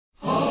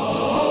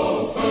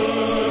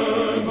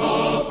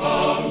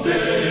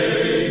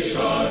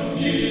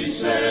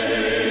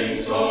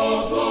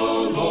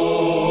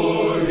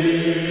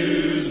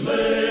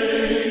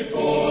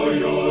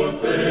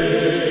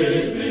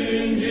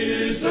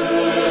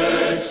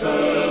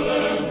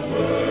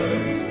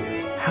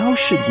how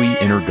should we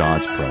enter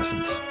God's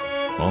presence?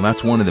 Well,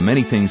 that's one of the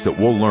many things that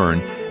we'll learn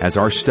as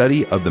our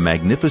study of the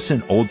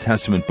magnificent Old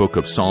Testament book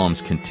of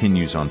Psalms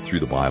continues on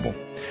through the Bible.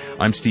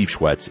 I'm Steve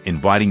Schwetz,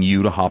 inviting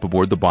you to hop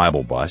aboard the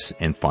Bible bus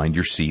and find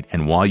your seat.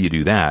 And while you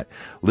do that,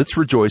 let's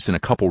rejoice in a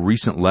couple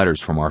recent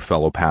letters from our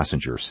fellow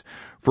passengers.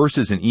 First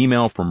is an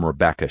email from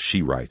Rebecca.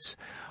 She writes,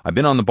 I've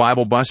been on the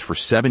Bible bus for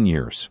 7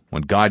 years.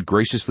 When God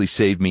graciously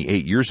saved me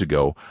 8 years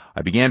ago,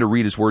 I began to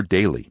read His Word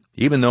daily.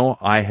 Even though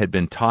I had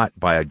been taught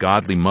by a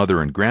godly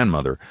mother and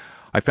grandmother,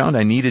 I found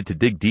I needed to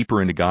dig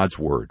deeper into God's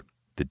Word.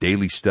 The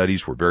daily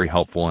studies were very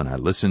helpful, and I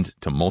listened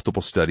to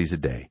multiple studies a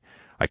day.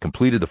 I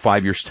completed the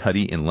 5-year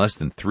study in less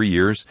than 3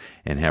 years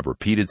and have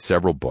repeated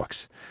several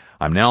books.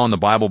 I'm now on the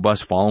Bible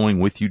bus following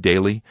with you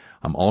daily.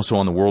 I'm also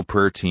on the World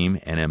Prayer Team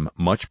and am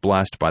much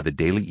blessed by the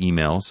daily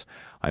emails.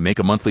 I make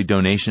a monthly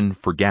donation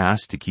for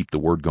gas to keep the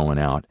Word going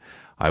out.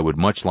 I would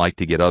much like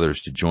to get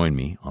others to join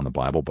me on the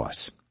Bible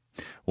bus.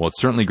 Well, it's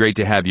certainly great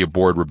to have you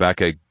aboard,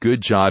 Rebecca. Good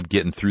job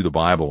getting through the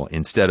Bible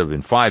instead of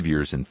in 5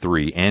 years, in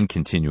 3, and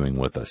continuing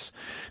with us.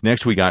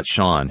 Next, we got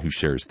Sean, who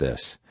shares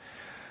this.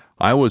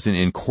 I was an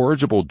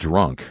incorrigible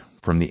drunk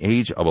from the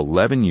age of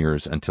 11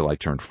 years until I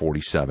turned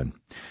 47.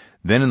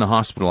 Then in the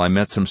hospital, I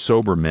met some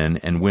sober men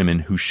and women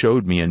who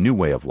showed me a new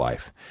way of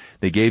life.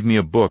 They gave me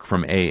a book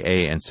from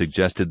AA and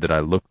suggested that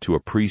I look to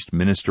a priest,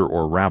 minister,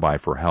 or rabbi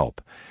for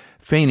help.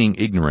 Feigning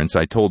ignorance,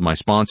 I told my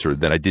sponsor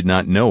that I did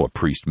not know a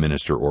priest,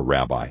 minister, or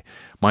rabbi.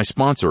 My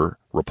sponsor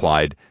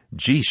replied,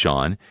 Gee,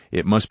 Sean,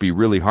 it must be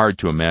really hard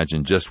to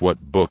imagine just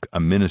what book a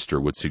minister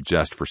would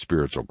suggest for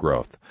spiritual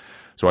growth.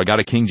 So I got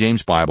a King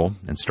James Bible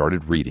and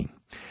started reading.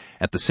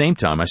 At the same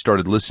time, I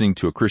started listening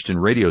to a Christian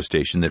radio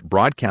station that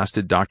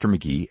broadcasted Dr.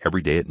 McGee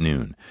every day at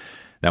noon.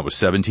 That was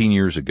 17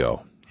 years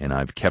ago, and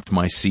I've kept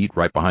my seat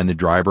right behind the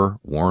driver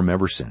warm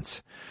ever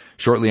since.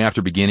 Shortly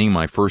after beginning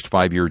my first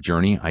 5-year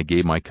journey, I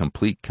gave my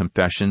complete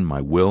confession,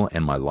 my will,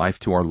 and my life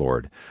to our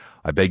Lord.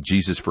 I begged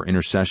Jesus for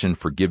intercession,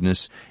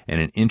 forgiveness,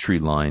 and an entry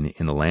line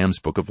in the Lamb's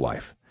Book of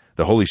Life.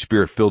 The Holy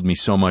Spirit filled me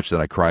so much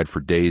that I cried for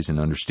days in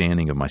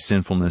understanding of my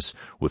sinfulness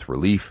with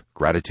relief,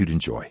 gratitude,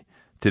 and joy.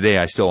 Today,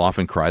 I still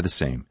often cry the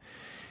same.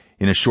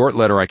 In a short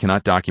letter, I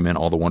cannot document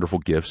all the wonderful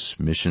gifts,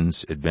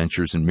 missions,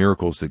 adventures, and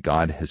miracles that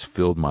God has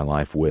filled my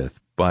life with.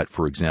 But,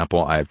 for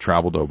example, I have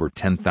traveled over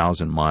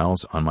 10,000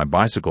 miles on my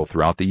bicycle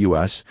throughout the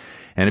U.S.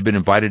 and have been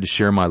invited to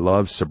share my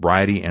love,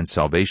 sobriety, and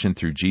salvation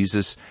through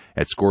Jesus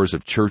at scores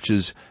of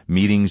churches,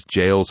 meetings,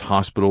 jails,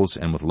 hospitals,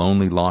 and with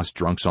lonely, lost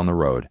drunks on the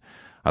road.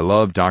 I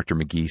love Dr.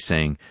 McGee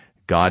saying,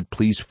 God,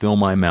 please fill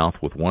my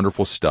mouth with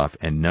wonderful stuff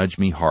and nudge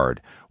me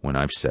hard when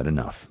I've said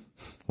enough.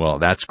 Well,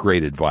 that's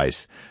great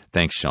advice.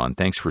 Thanks, Sean.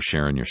 Thanks for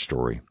sharing your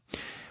story.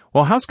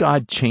 Well, how's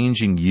God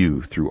changing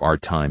you through our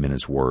time in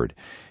His Word?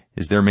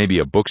 Is there maybe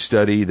a book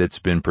study that's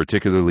been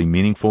particularly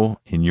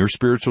meaningful in your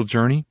spiritual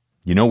journey?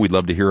 You know, we'd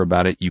love to hear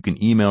about it. You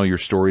can email your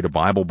story to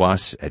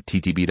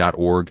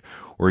BibleBus@ttb.org,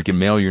 or you can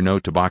mail your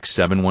note to Box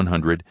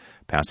 7100,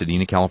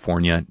 Pasadena,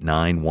 California,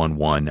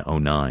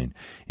 91109.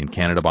 In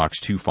Canada, Box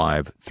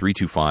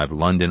 25325,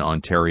 London,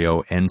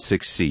 Ontario,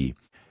 N6C,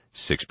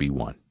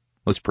 6B1.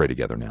 Let's pray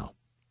together now.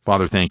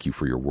 Father, thank you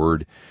for your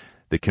word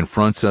that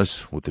confronts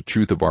us with the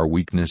truth of our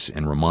weakness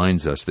and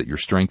reminds us that your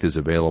strength is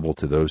available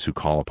to those who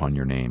call upon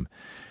your name.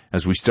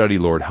 As we study,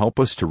 Lord,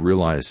 help us to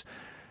realize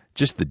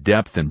just the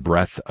depth and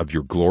breadth of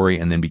your glory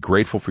and then be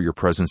grateful for your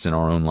presence in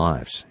our own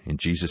lives. In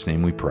Jesus'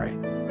 name we pray.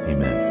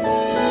 Amen.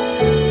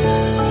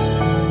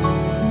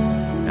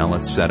 Now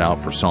let's set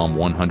out for Psalm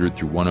 100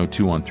 through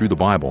 102 on Through the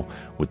Bible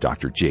with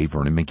Dr. J.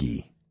 Vernon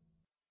McGee.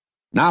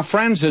 Now,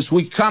 friends, as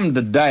we come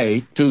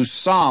today to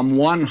Psalm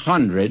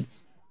 100,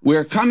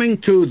 we're coming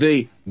to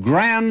the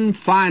grand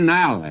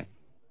finale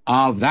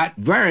of that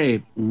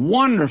very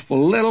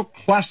wonderful little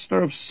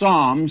cluster of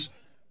Psalms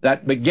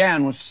that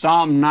began with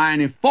Psalm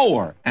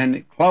 94, and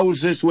it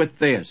closes with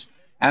this.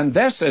 And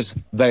this is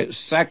the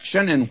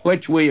section in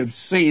which we have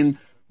seen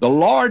the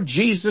Lord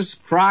Jesus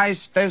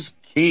Christ as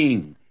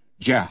King.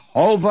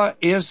 Jehovah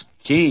is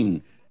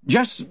King.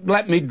 Just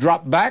let me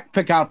drop back,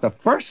 pick out the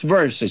first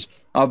verses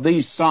of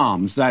these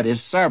Psalms, that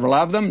is several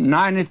of them.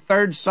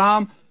 93rd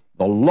Psalm,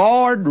 the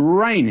Lord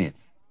reigneth.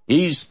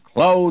 He's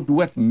clothed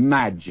with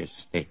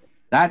majesty.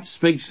 That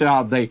speaks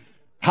of the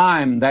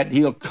time that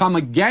He'll come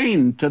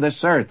again to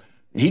this earth.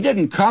 He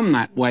didn't come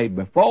that way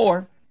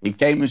before. He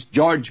came, as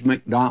George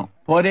MacDonald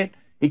put it,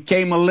 He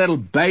came a little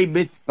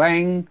baby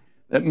thing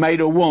that made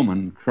a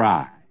woman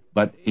cry.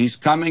 But He's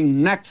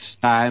coming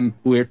next time,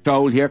 we're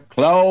told here,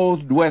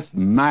 clothed with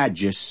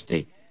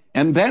majesty.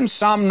 And then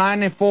Psalm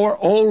 94,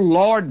 O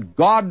Lord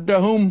God, to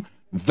whom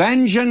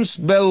vengeance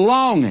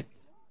belongeth.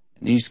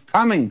 And He's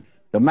coming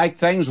to make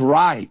things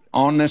right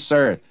on this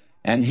earth.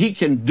 And He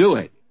can do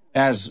it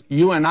as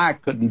you and I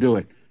couldn't do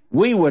it.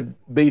 We would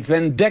be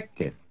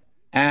vindictive,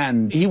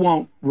 and He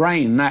won't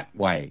reign that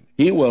way.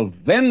 He will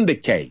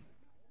vindicate,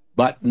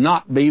 but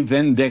not be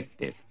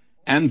vindictive.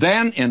 And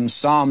then in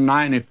Psalm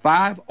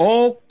 95,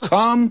 Oh,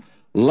 come,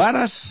 let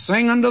us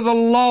sing unto the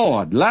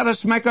Lord. Let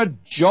us make a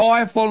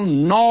joyful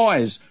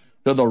noise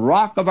to the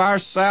rock of our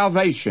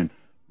salvation.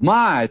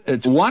 My,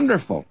 it's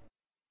wonderful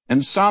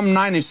And Psalm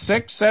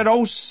 96 said,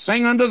 "Oh,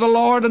 sing unto the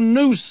Lord a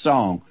new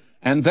song."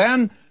 And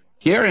then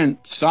here in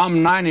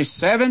Psalm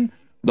 97,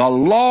 "The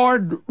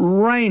Lord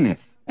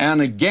reigneth."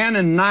 And again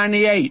in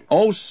 98,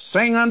 "Oh,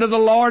 sing unto the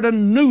Lord a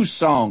new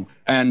song."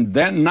 And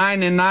then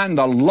 99,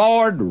 "The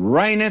Lord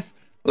reigneth,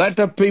 let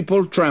the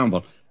people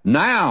tremble."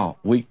 Now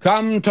we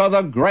come to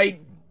the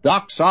great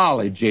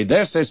doxology.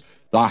 This is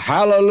the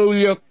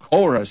Hallelujah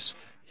chorus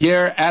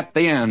here at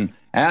the end.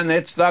 And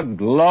it's the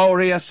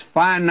glorious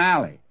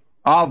finale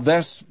of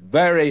this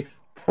very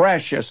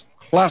precious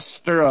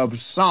cluster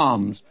of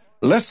psalms.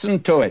 Listen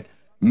to it.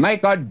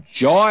 "Make a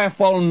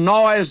joyful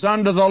noise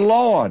unto the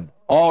Lord,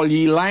 all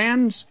ye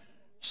lands.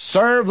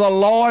 Serve the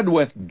Lord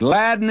with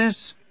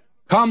gladness.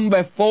 Come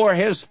before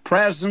His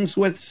presence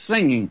with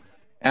singing."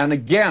 And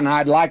again,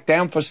 I'd like to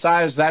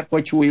emphasize that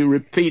which we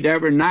repeat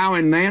every now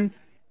and then,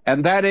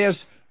 and that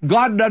is,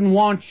 God doesn't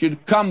want you to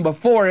come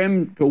before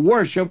Him to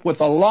worship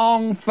with a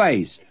long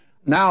face.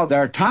 Now,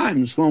 there are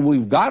times when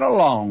we've got a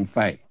long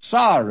face.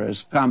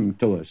 Sorrows come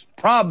to us.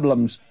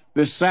 Problems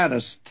beset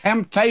us.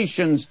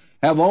 Temptations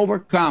have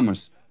overcome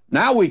us.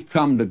 Now we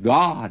come to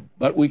God,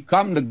 but we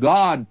come to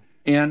God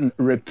in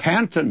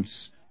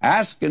repentance,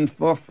 asking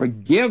for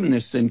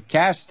forgiveness and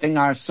casting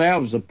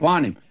ourselves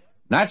upon Him.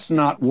 That's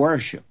not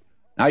worship.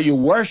 Now, you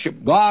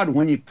worship God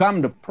when you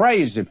come to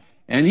praise Him,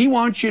 and He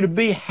wants you to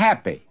be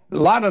happy. A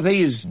lot of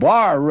these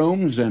bar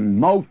rooms and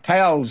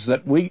motels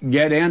that we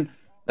get in,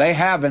 they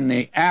have in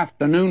the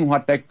afternoon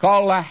what they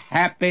call a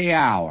happy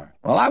hour.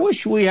 Well, I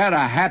wish we had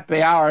a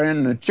happy hour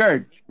in the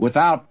church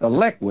without the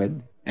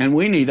liquid, and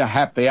we need a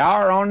happy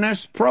hour on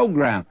this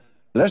program.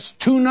 Let's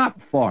tune up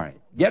for it.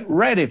 Get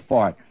ready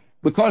for it,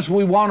 because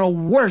we want to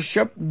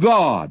worship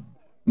God.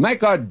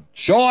 Make a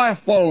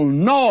joyful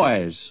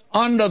noise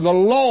unto the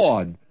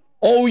Lord,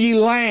 O ye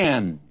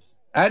lands.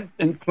 That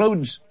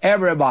includes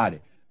everybody.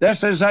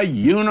 This is a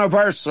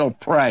universal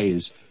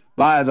praise,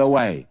 by the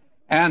way.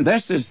 And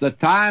this is the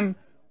time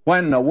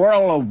when the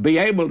world will be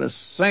able to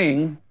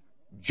sing,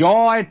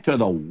 "Joy to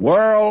the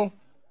world,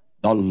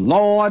 the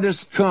Lord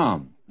is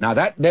come." Now,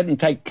 that didn't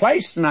take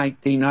place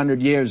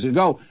 1900 years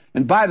ago.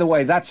 And by the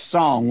way, that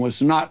song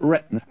was not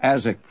written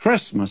as a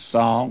Christmas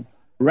song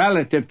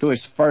relative to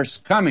His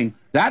first coming.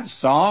 That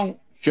song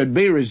should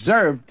be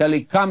reserved till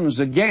He comes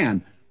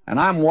again. And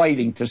I'm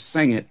waiting to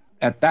sing it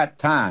at that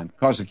time,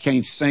 because I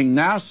can't sing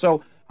now,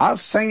 so I'll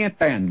sing it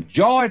then.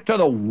 "Joy to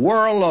the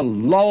world, the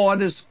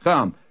Lord is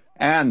come."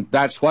 And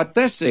that's what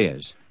this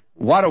is.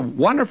 What a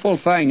wonderful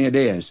thing it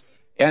is.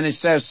 And it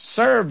says,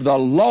 "Serve the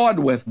Lord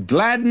with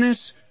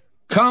gladness.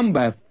 Come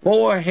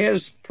before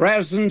His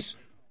presence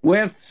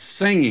with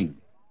singing."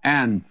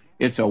 And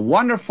it's a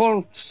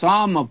wonderful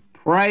psalm of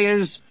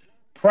praise.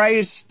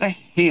 Praise to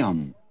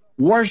Him.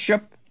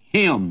 Worship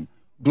Him.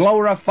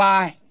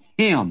 Glorify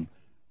Him.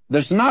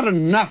 There's not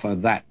enough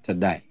of that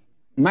today.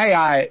 May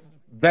I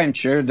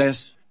venture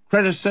this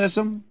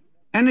criticism?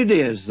 And it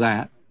is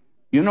that.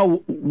 You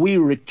know, we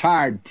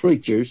retired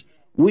preachers,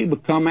 we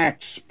become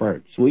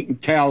experts. We can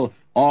tell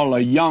all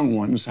the young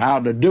ones how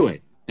to do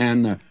it,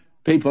 and the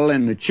people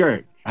in the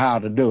church how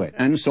to do it.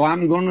 And so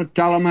I'm going to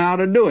tell them how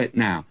to do it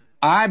now.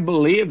 I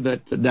believe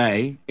that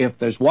today, if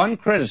there's one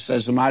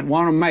criticism I'd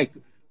want to make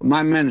of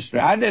my ministry,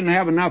 I didn't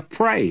have enough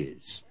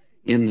praise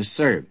in the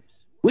service.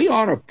 We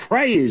ought to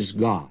praise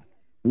God,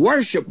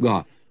 worship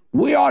God.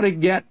 We ought to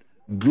get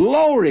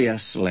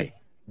gloriously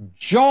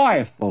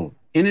joyful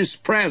in His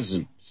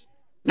presence.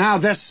 Now,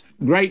 this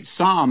great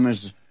psalm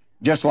is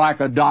just like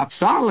a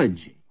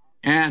doxology.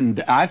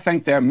 And I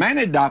think there are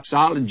many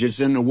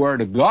doxologies in the Word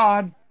of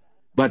God,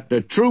 but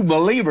the true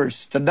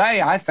believers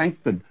today, I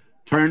think, could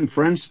turn,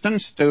 for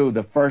instance, to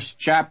the first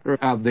chapter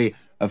of the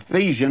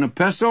Ephesian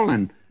epistle,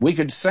 and we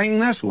could sing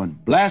this one.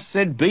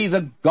 "Blessed be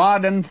the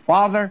God and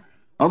Father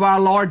of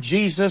our Lord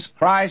Jesus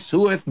Christ,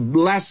 who hath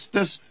blessed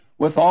us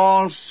with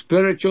all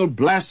spiritual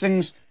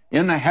blessings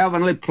in the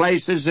heavenly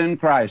places in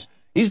Christ."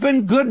 He's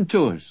been good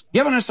to us,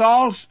 given us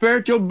all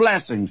spiritual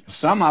blessings.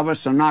 Some of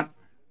us are not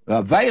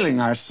availing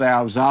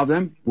ourselves of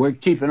them. We're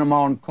keeping them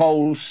on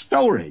cold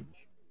storage,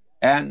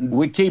 and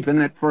we're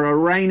keeping it for a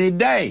rainy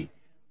day.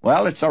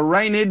 Well, it's a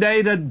rainy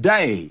day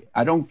today.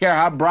 I don't care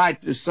how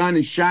bright the sun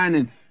is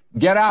shining.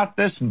 Get out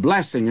this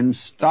blessing and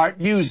start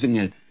using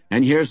it.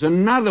 And here's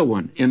another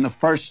one in the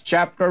first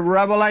chapter of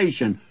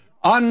Revelation.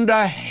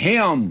 "Unto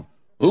Him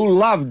who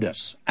loved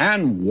us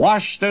and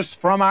washed us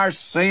from our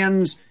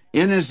sins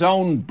in His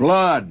own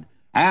blood,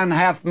 and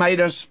hath made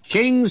us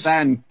kings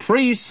and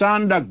priests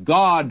unto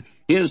God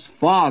His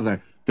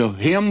Father. To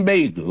Him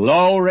be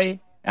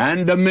glory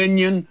and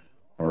dominion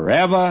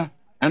forever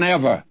and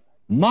ever."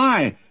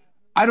 My,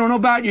 I don't know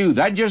about you,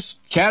 that just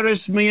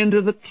carries me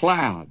into the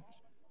clouds.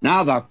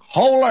 Now the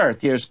whole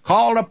earth is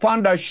called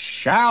upon to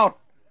shout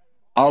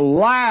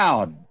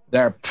aloud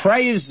their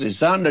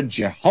praises unto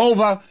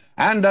Jehovah,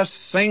 and to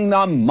sing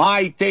the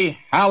mighty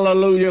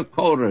hallelujah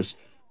chorus,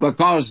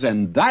 because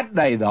in that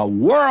day the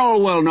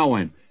world will know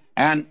Him.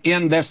 And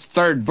in this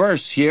third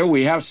verse here,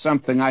 we have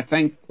something I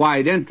think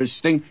quite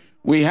interesting.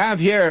 We have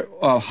here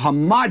a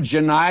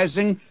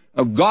homogenizing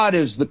of God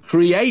as the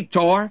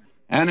Creator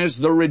and is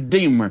the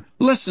Redeemer.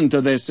 Listen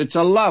to this. It's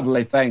a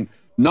lovely thing.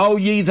 Know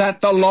ye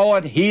that the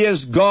Lord, He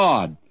is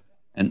God.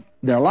 And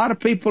there are a lot of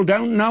people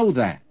don't know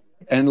that.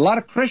 And a lot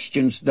of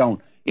Christians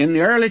don't. In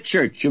the early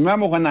church, you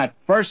remember when that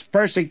first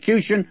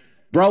persecution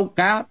broke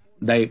out?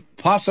 The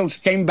apostles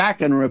came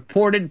back and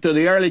reported to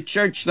the early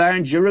church there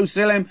in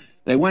Jerusalem.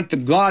 They went to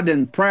God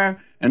in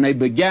prayer, and they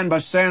began by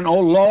saying,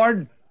 "O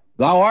Lord,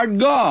 Thou art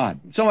God."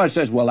 Somebody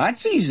says, well,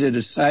 that's easy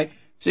to say.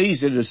 It's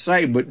easy to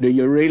say, but do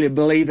you really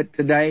believe it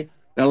today?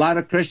 There are a lot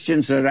of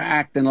Christians that are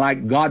acting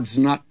like God's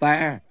not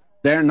there.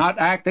 They're not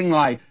acting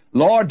like,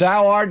 "Lord,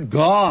 Thou art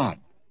God."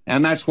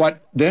 And that's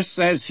what this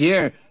says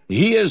here.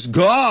 He is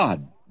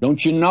God.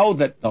 Don't you know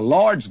that the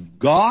Lord's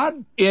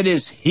God? It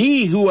is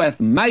He who hath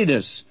made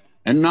us,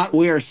 and not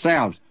we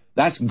ourselves.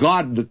 That's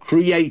God, the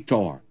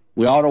Creator.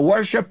 We ought to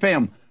worship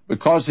Him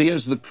because He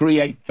is the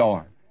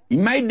Creator. He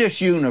made this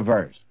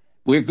universe.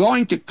 We're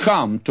going to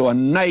come to a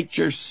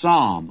nature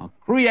psalm, a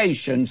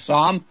creation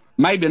psalm,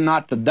 maybe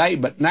not today,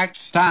 but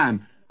next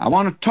time. I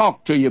want to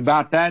talk to you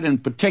about that in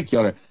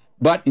particular.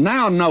 But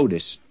now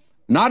notice,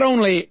 not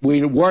only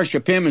we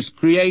worship Him as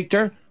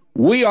Creator,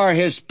 we are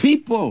His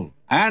people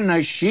and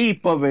the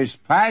sheep of His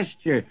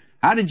pasture.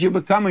 How did you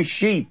become a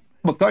sheep?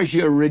 Because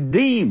you're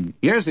redeemed.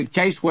 Here's a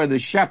case where the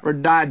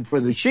shepherd died for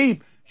the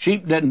sheep.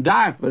 Sheep didn't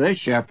die for the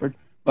shepherd,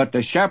 but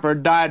the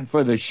shepherd died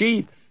for the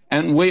sheep,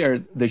 and we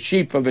are the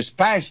sheep of His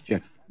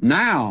pasture.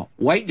 Now,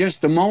 wait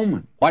just a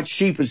moment. What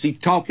sheep is He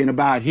talking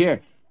about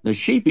here? The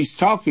sheep He's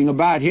talking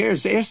about here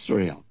is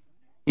Israel.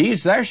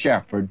 He's their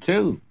shepherd,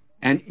 too.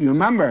 And you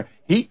remember,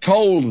 He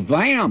told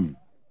them,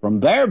 from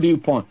their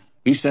viewpoint,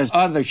 He says,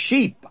 "Other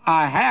sheep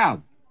I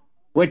have,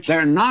 which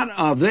they're not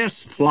of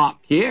this flock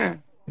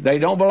here." They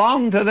don't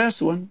belong to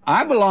this one.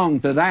 I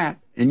belong to that,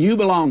 and you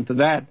belong to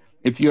that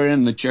if you're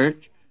in the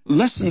church.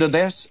 Listen to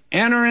this.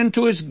 "Enter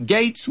into His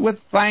gates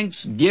with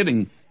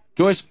thanksgiving,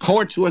 to His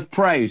courts with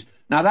praise."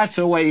 Now, that's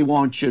the way He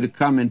wants you to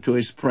come into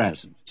His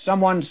presence.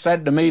 Someone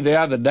said to me the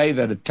other day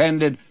that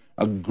attended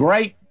a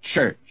great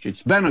church.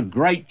 It's been a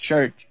great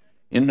church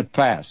in the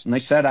past. And they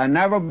said, "I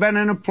never been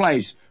in a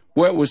place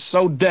where it was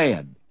so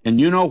dead." And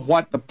you know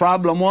what the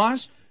problem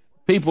was?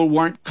 People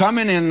weren't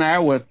coming in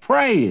there with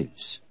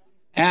praise.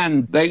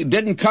 And they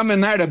didn't come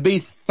in there to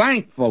be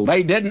thankful.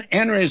 They didn't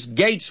enter His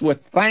gates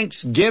with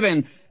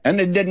thanksgiving, and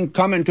they didn't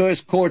come into His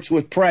courts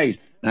with praise.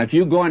 Now, if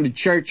you go into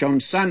church on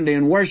Sunday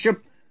and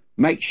worship,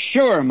 make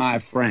sure, my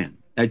friend,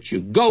 that you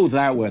go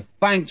there with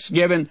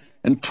thanksgiving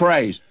and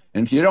praise.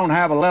 And if you don't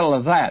have a little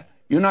of that,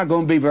 you're not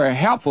going to be very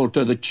helpful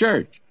to the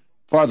church.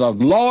 For the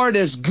Lord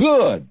is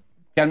good.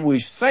 Can we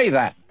say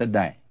that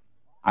today?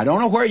 I don't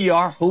know where you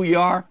are, who you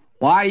are,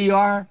 why you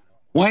are,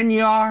 when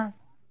you are,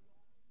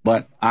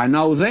 but I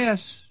know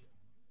this,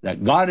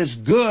 that God is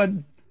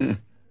good.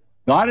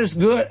 God is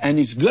good, and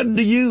He's good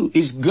to you.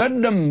 He's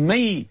good to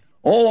me.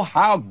 Oh,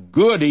 how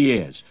good He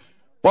is.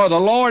 For the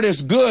Lord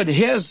is good.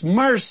 His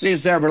mercy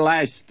is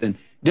everlasting.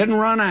 Didn't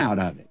run out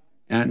of it.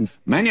 And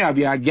many of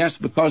you, I guess,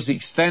 because He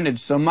extended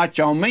so much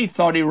on me,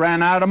 thought He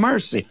ran out of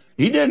mercy.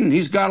 He didn't.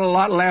 He's got a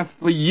lot left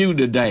for you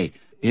today.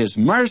 His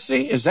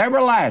mercy is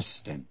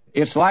everlasting.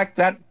 It's like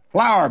that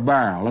flour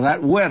barrel of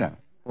that widow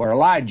where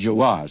Elijah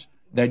was,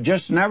 that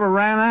just never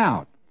ran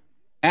out.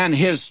 And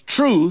His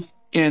truth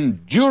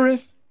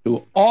endureth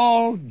to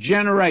all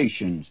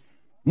generations.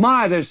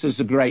 My, this is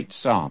a great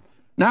psalm.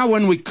 Now,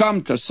 when we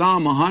come to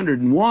Psalm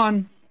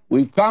 101,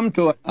 we've come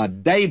to a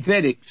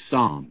Davidic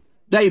psalm.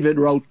 David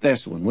wrote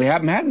this one. We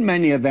haven't had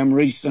many of them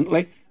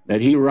recently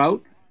that he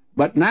wrote,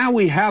 but now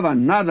we have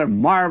another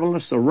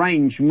marvelous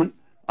arrangement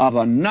of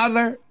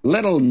another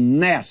little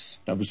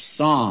nest of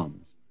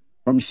psalms,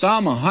 from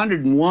Psalm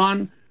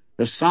 101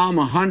 to Psalm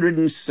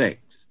 106.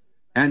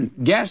 And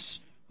guess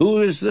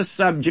who is the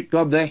subject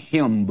of the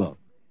hymn book?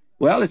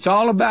 Well, it's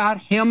all about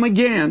Him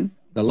again,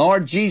 the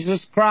Lord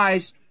Jesus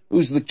Christ,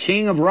 who's the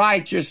King of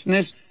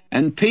righteousness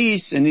and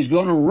peace, and He's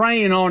going to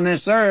reign on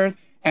this earth.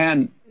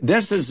 And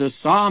this is a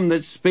psalm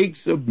that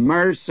speaks of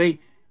mercy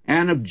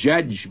and of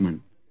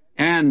judgment.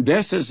 And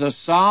this is a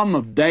psalm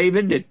of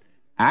David. It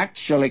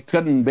actually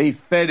couldn't be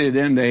fitted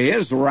into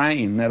his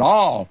reign at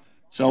all.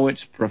 So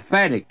it's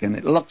prophetic, and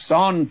it looks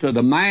on to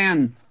the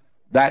man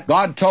that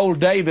God told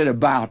David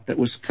about that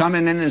was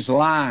coming in his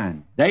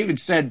line. David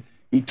said,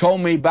 He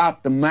told me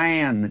about the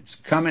man that's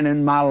coming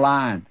in my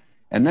line.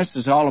 And this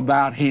is all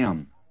about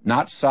him,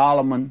 not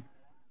Solomon,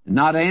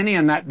 not any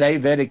in that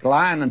Davidic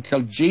line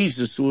until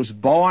Jesus was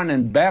born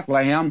in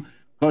Bethlehem,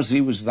 because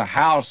he was the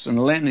house and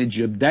lineage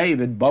of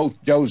David.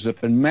 Both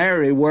Joseph and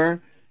Mary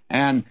were.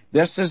 And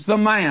this is the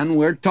man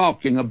we're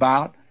talking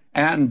about.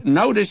 And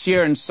notice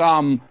here in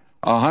Psalm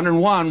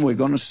 101, we're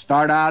going to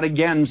start out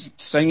again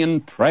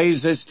singing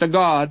praises to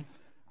God.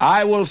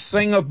 I will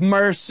sing of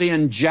mercy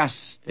and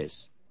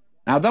justice.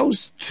 Now,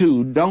 those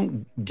two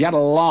don't get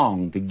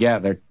along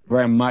together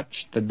very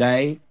much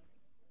today.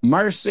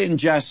 Mercy and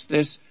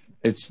justice,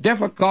 it's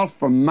difficult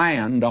for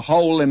man to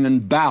hold them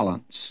in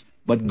balance,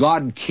 but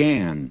God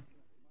can.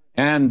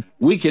 And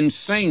we can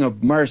sing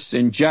of mercy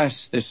and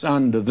justice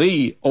unto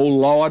Thee, O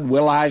Lord,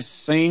 will I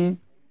sing.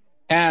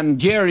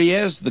 And here he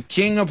is, the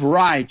King of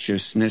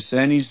righteousness,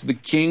 and he's the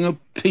King of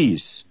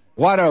peace.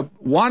 What a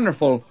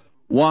wonderful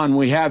one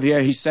we have here.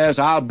 He says,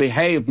 I'll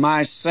behave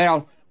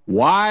myself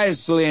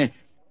wisely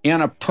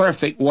in a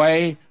perfect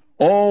way.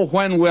 Oh,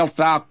 when wilt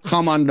thou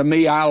come unto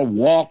me? I'll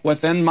walk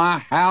within my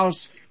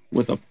house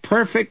with a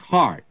perfect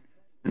heart.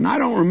 And I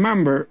don't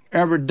remember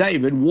ever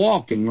David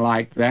walking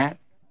like that.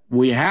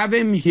 We have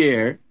him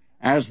here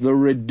as the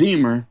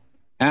Redeemer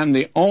and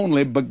the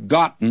only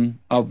begotten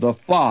of the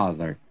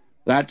Father.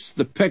 That's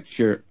the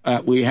picture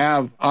we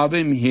have of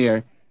him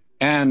here.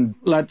 And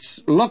let's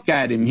look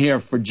at him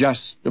here for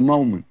just a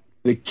moment.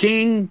 The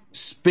King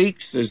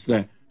speaks as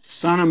the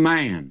Son of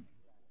Man.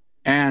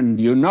 And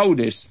you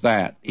notice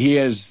that he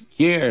is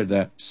here,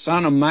 the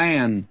Son of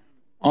Man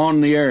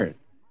on the earth.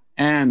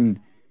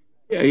 And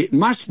it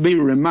must be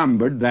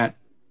remembered that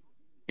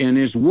in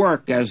his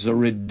work as a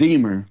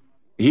Redeemer,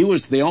 he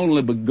was the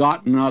only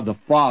begotten of the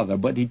Father,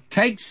 but he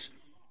takes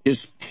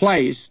his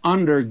place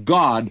under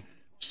God,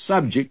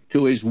 subject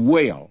to his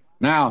will.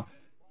 Now,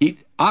 he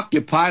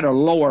occupied a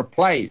lower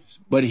place,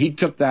 but he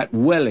took that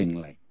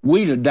willingly.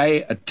 We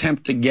today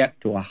attempt to get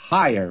to a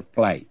higher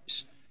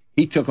place.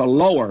 He took a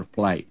lower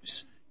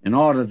place in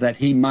order that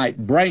he might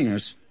bring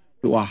us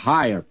to a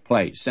higher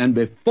place. And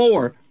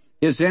before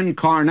his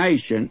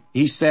incarnation,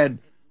 he said,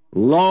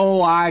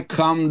 Lo, I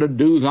come to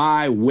do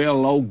thy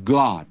will, O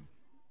God.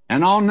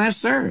 And on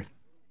this earth,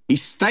 he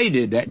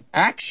stated that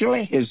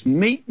actually his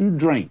meat and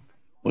drink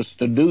was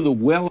to do the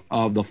will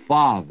of the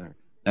Father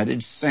that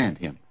had sent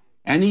him.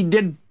 And he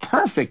did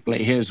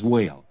perfectly his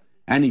will.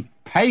 And he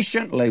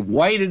patiently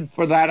waited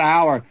for that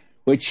hour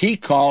which he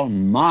called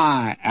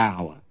my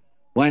hour,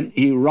 when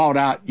he wrought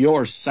out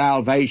your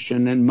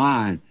salvation and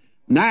mine.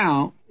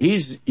 Now,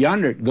 he's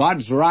yonder at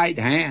God's right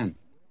hand,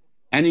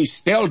 and he's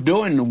still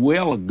doing the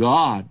will of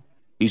God.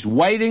 He's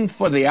waiting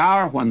for the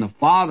hour when the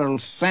Father will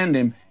send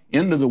him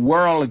into the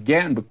world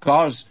again,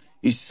 because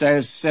he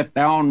says, Sit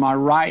thou on my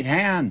right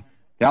hand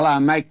till I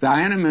make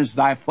thy enemies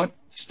thy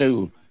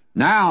footstool.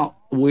 Now,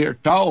 we're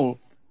told,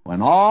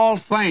 when all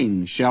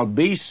things shall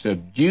be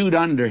subdued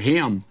under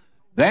him,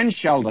 then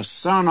shall the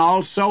Son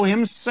also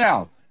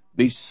himself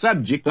be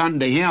subject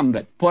unto him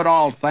that put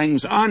all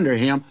things under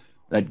him,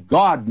 that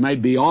God may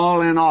be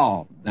all in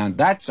all. Now,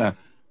 that's a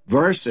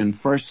verse in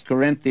 1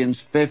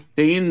 Corinthians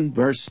 15,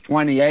 verse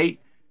 28.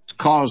 It's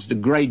caused a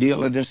great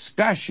deal of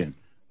discussion.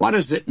 What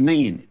does it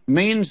mean? It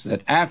means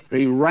that after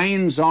he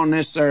reigns on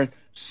this earth,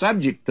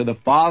 subject to the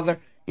Father,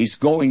 he's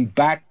going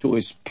back to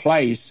his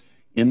place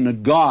in the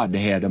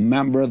Godhead, a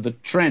member of the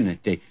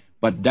Trinity.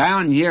 But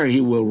down here,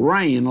 he will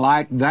reign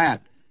like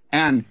that.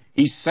 And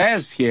he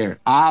says here,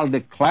 I'll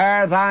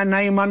declare thy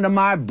name unto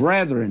my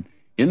brethren.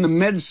 In the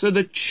midst of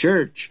the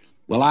church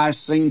will I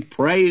sing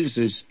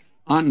praises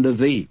unto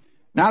thee.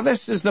 Now,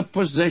 this is the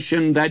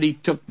position that he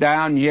took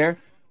down here.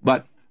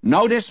 But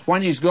notice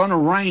when he's going to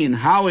reign,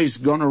 how he's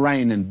going to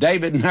reign. And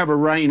David never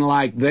reigned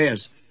like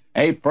this.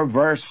 A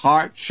perverse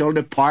heart shall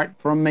depart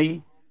from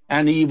me.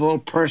 An evil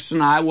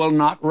person I will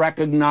not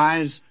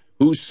recognize.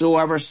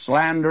 Whosoever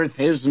slandereth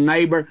his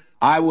neighbor,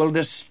 I will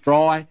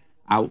destroy.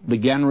 I'll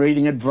begin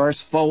reading at verse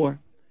 4.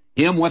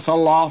 Him with a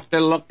lofty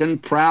look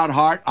and proud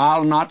heart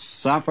I'll not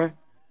suffer,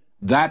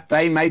 that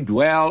they may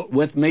dwell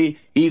with me.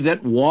 He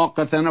that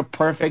walketh in a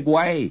perfect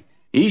way,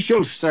 he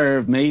shall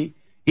serve me.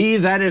 He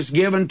that is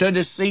given to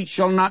deceit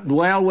shall not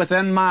dwell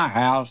within my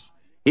house.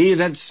 He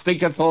that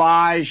speaketh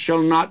lies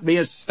shall not be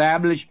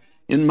established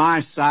in my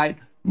sight.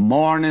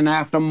 Morning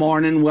after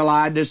morning will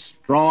I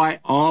destroy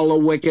all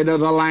the wicked of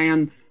the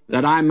land,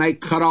 that I may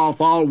cut off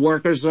all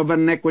workers of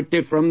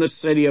iniquity from the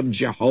city of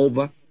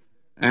Jehovah.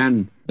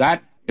 And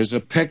that is a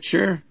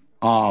picture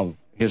of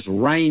his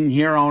reign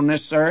here on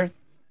this earth.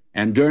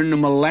 And during the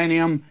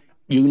millennium,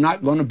 you're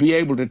not going to be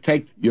able to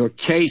take your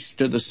case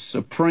to the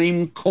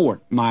Supreme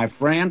Court, my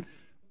friend,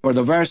 for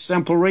the very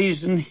simple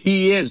reason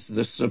he is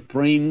the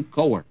Supreme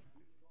Court.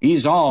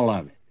 He's all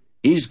of it.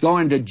 He's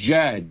going to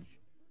judge.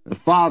 The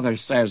Father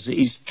says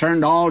he's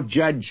turned all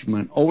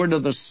judgment over to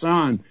the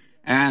Son,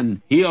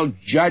 and he'll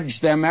judge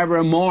them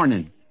every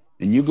morning.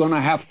 And you're going to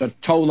have to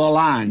toe the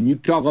line. You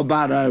talk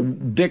about a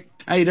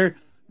dictator,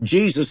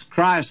 Jesus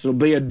Christ will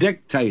be a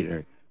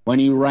dictator when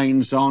he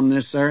reigns on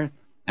this earth,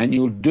 and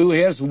you'll do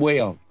his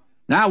will.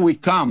 Now we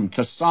come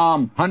to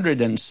Psalm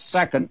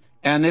 102nd,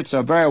 and it's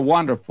a very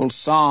wonderful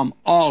psalm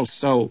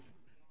also.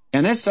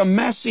 And it's a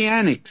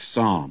messianic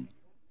psalm.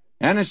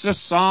 And it's a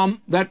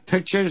psalm that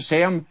pictures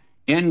him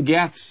in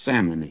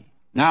Gethsemane.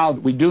 Now,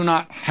 we do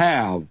not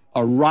have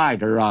a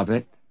writer of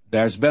it.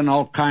 There's been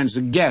all kinds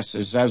of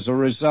guesses as a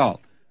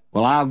result.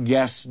 Well, I'll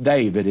guess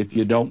David, if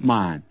you don't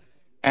mind.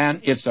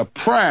 And it's a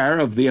prayer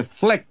of the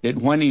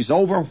afflicted when he's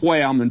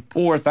overwhelmed and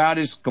poureth out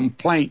his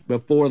complaint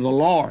before the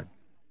Lord.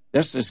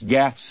 This is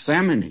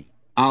Gethsemane.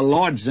 Our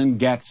Lord's in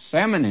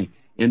Gethsemane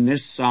in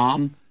this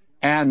psalm,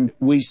 and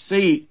we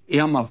see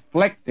him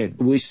afflicted.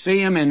 We see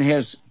him in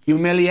his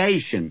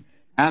humiliation.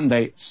 And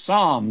the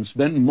psalm's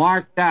been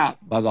marked out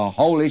by the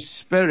Holy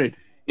Spirit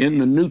in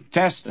the New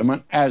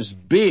Testament as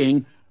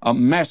being a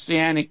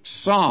messianic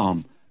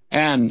psalm.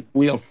 and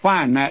we'll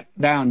find that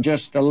down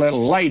just a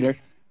little later.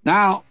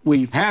 Now,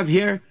 we have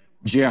here,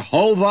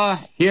 Jehovah,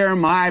 hear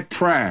my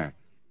prayer.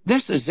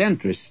 This is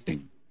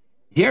interesting.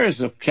 Here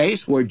is a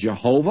case where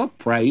Jehovah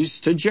prays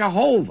to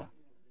Jehovah.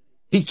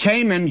 He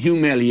came in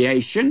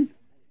humiliation,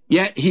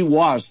 yet he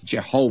was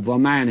Jehovah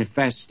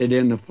manifested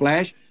in the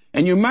flesh.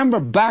 And you remember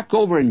back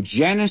over in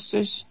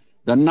Genesis,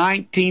 the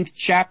 19th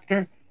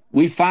chapter,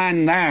 we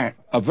find there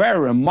a very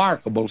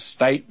remarkable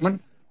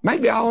statement.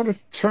 Maybe I ought to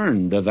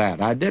turn to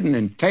that. I didn't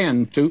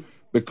intend to,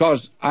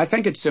 because I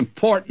think it's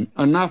important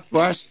enough for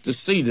us to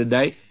see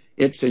today.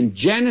 It's in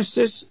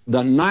Genesis,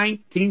 the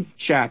 19th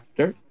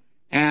chapter,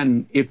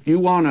 and if you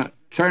want to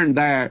turn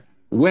there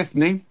with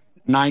me,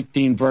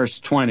 19 verse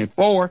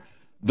 24,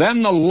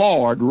 then the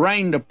Lord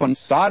rained upon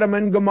Sodom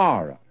and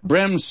Gomorrah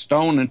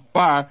brimstone and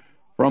fire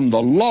from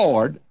the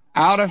Lord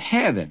out of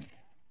heaven.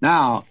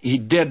 Now, he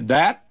did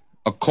that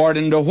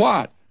according to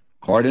what?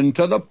 According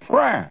to the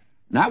prayer.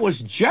 That was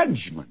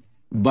judgment.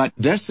 But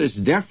this is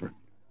different.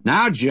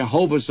 Now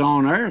Jehovah's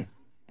on earth,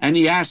 and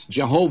he asked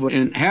Jehovah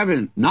in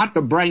heaven not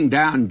to bring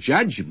down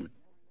judgment,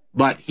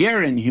 but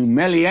here in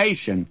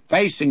humiliation,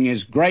 facing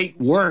his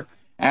great work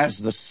as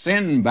the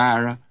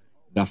sin-bearer,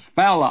 the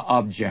fellow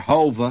of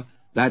Jehovah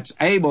that's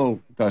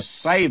able to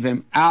save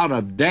him out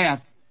of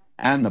death,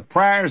 and the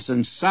prayers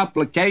and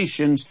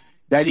supplications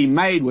that he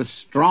made with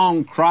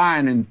strong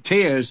crying and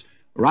tears,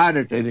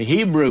 writer to the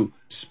Hebrew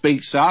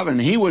speaks of,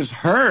 and he was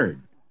heard.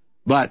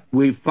 But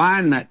we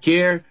find that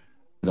here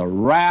the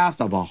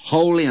wrath of a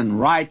holy and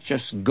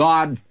righteous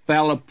God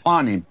fell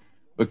upon him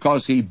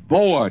because he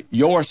bore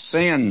your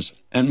sins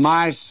and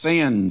my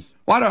sins.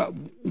 What a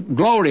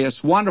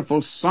glorious,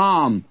 wonderful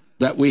psalm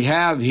that we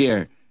have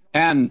here.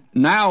 And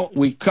now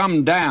we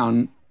come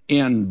down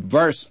in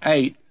verse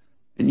 8,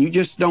 and you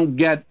just don't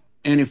get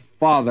any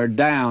farther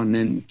down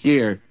in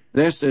here.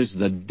 This is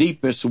the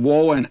deepest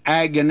woe and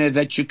agony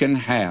that you can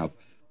have.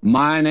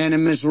 Mine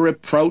enemies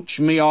reproach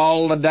me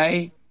all the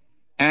day.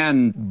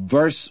 And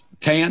verse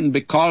 10,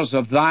 because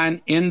of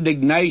thine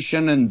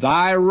indignation and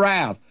thy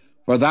wrath,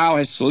 for thou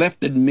hast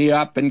lifted me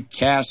up and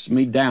cast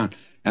me down.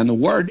 And the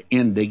word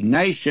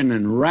indignation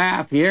and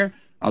wrath here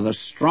are the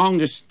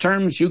strongest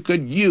terms you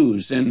could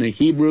use in the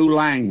Hebrew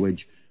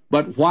language.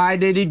 But why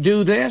did he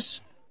do this?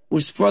 It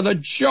was for the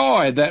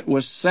joy that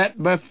was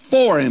set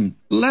before him.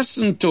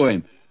 Listen to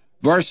him.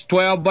 Verse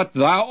 12, but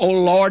thou, O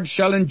Lord,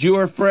 shall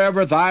endure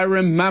forever, thy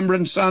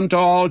remembrance unto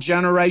all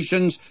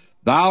generations.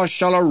 Thou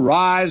shalt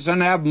arise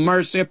and have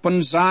mercy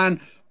upon Zion,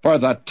 for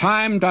the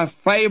time to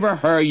favor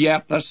her,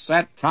 yet the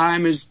set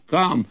time is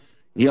come.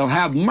 He'll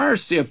have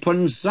mercy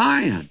upon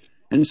Zion.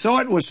 And so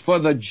it was for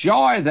the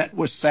joy that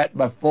was set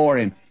before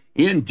him.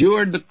 He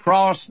endured the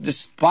cross,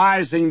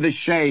 despising the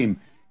shame.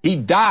 He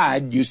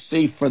died, you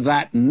see, for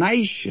that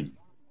nation.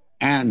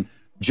 And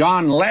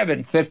John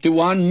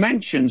 11:51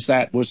 mentions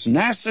that was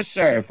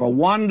necessary for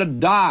one to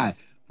die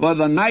for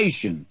the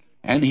nation,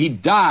 and he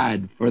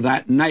died for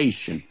that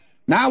nation.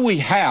 Now we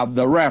have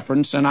the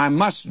reference, and I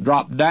must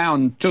drop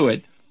down to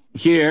it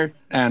here,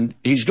 and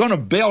he's going to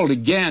build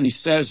again, he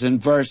says in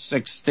verse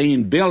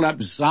 16, build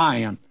up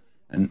Zion,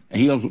 and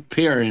he'll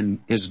appear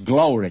in his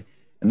glory.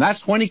 And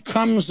that's when he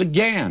comes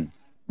again.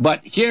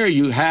 But here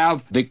you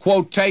have the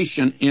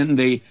quotation in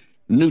the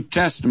New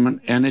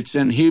Testament, and it's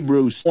in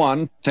Hebrews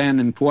 1:10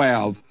 and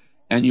 12.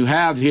 And you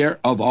have here,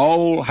 of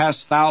old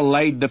hast thou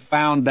laid the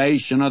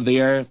foundation of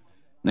the earth.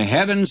 The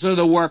heavens are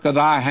the work of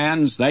thy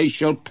hands, they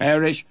shall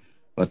perish,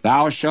 but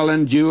thou shalt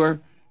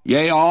endure.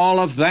 Yea, all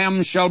of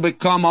them shall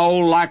become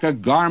old, like a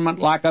garment,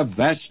 like a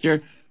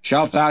vesture.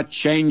 Shalt thou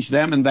change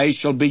them, and they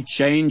shall be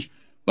changed.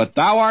 But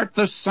thou art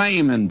the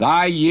same, and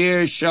thy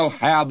years shall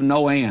have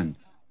no end.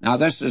 Now,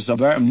 this is a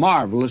very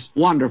marvelous,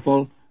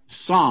 wonderful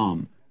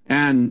psalm.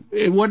 And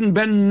it wouldn't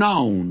have been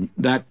known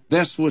that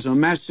this was a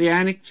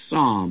messianic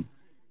psalm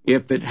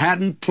if it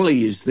hadn't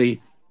pleased the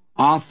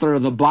author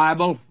of the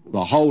Bible,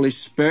 the Holy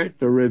Spirit,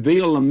 to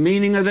reveal the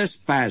meaning of this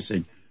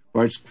passage,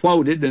 where it's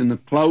quoted in the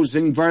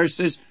closing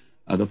verses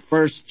of the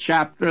first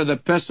chapter of the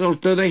Epistle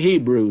to the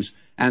Hebrews.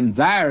 And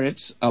there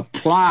it's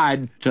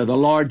applied to the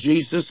Lord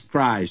Jesus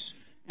Christ.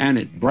 And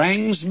it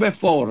brings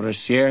before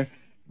us here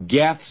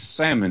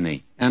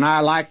Gethsemane. And I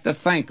like to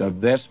think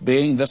of this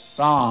being the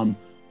Psalm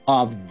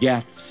of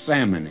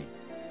Gethsemane.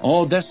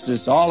 Oh, this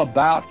is all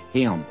about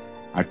him.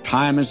 Our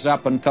time is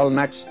up. Until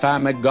next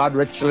time, may God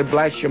richly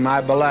bless you,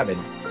 my beloved.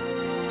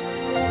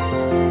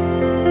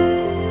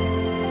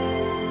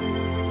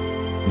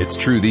 It's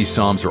true, these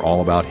Psalms are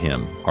all about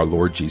him, our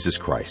Lord Jesus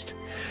Christ.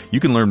 You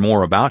can learn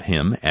more about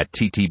him at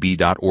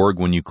ttb.org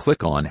when you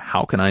click on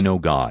How Can I Know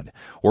God?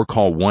 Or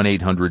call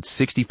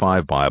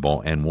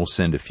 1-800-65-BIBLE and we'll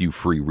send a few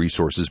free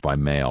resources by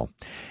mail.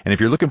 And if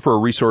you're looking for a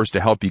resource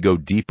to help you go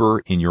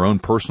deeper in your own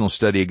personal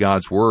study of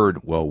God's Word,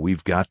 well,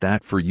 we've got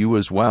that for you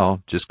as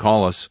well. Just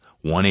call us,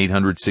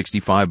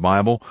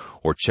 1-800-65-BIBLE,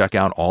 or check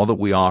out all that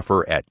we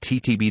offer at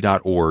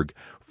ttb.org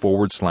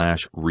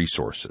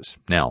www.lifepetaluma.org/resources.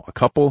 Now, a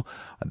couple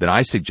that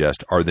I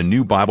suggest are the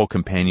New Bible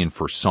Companion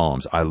for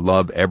Psalms. I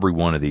love every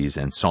one of these,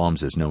 and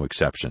Psalms is no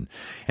exception.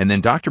 And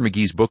then Dr.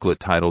 McGee's booklet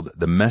titled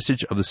The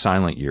Message of the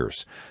Silent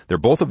Years. They're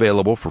both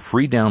available for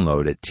free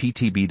download at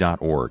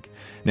ttb.org.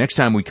 Next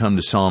time we come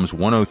to Psalms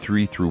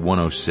 103 through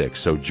 106,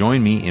 so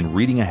join me in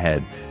reading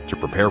ahead to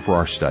prepare for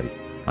our study.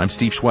 I'm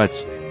Steve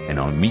Schwetz, and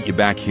I'll meet you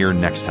back here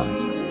next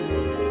time.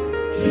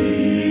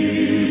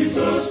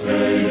 Jesus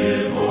made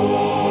it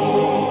all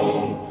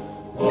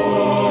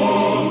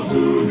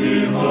to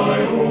him I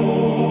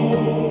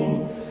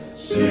owe.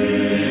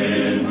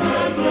 Sin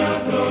had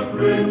left a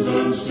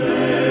crimson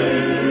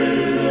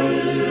stain,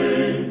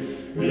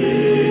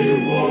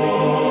 he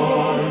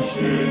washed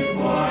it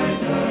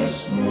white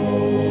as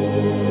snow.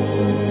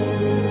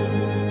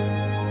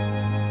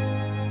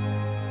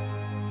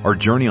 Our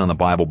journey on the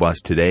Bible Bus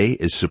today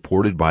is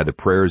supported by the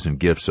prayers and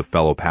gifts of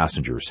fellow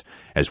passengers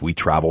as we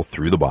travel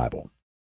through the Bible.